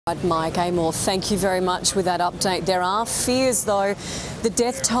Right, Mike Amor, thank you very much with that update. There are fears, though, the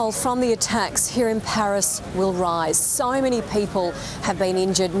death toll from the attacks here in Paris will rise. So many people have been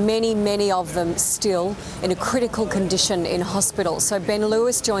injured, many of them still in a critical condition in hospital. So Ben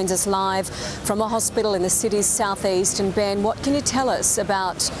Lewis joins us live from a hospital in the city's southeast. And Ben, what can you tell us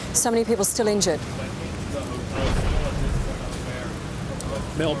about so many people still injured?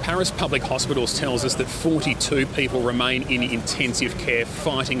 Mel, Paris Public Hospitals tells us that 42 people remain in intensive care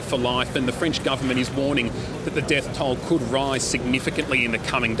fighting for life, and the French government is warning that the death toll could rise significantly in the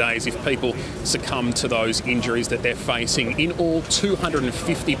coming days if people succumb to those injuries that they're facing. In all,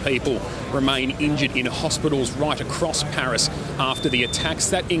 250 people remain injured in hospitals right across Paris after the attacks.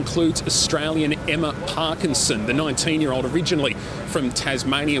 That includes Australian Emma Parkinson, the 19-year-old originally from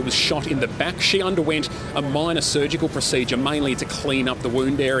Tasmania, was shot in the back. She underwent a minor surgical procedure, mainly to clean up the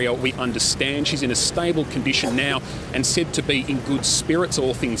wound area, we understand. She's in a stable condition now and said to be in good spirits,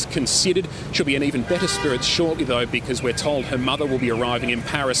 all things considered. She'll be in even better spirits shortly, though, because we're told her mother will be arriving in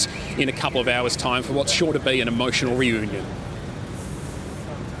Paris in a couple of hours' time for what's sure to be an emotional reunion.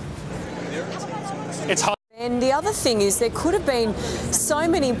 It's hard. And the other thing is there could have been so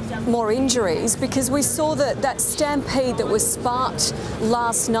many more injuries because we saw that stampede that was sparked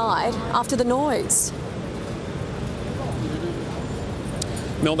last night after the noise.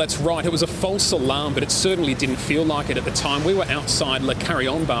 Mel, that's right. It was a false alarm, but it certainly didn't feel like it at the time. We were outside Le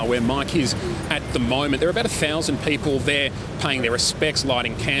Carillon Bar, where Mike is at the moment. There are about 1,000 people there paying their respects,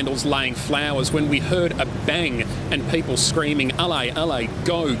 lighting candles, laying flowers, when we heard a bang and people screaming, "Allez, allez,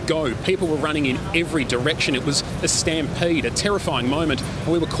 go, go." People were running in every direction. It was a stampede, a terrifying moment,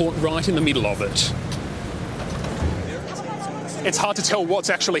 and we were caught right in the middle of it. It's hard to tell what's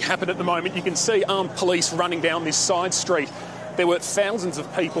actually happened at the moment. You can see armed police running down this side street. There were thousands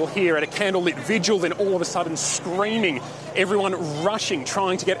of people here at a candlelit vigil, then all of a sudden screaming, everyone rushing,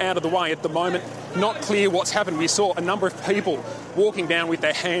 trying to get out of the way. At the moment, not clear what's happened. We saw a number of people walking down with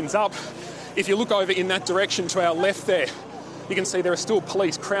their hands up. If you look over in that direction to our left there, you can see there are still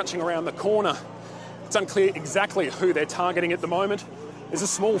police crouching around the corner. It's unclear exactly who they're targeting at the moment. There's a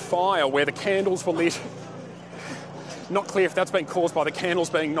small fire where the candles were lit. Not clear if that's been caused by the candles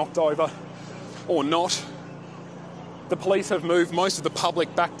being knocked over or not. The police have moved most of the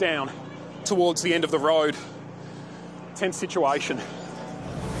public back down towards the end of the road. Tense situation.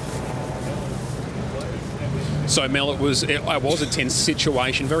 So, Mel, it was a tense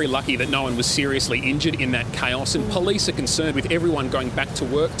situation. Very lucky that no one was seriously injured in that chaos. And police are concerned, with everyone going back to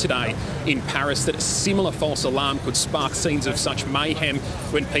work today in Paris, that a similar false alarm could spark scenes of such mayhem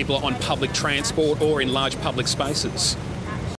when people are on public transport or in large public spaces.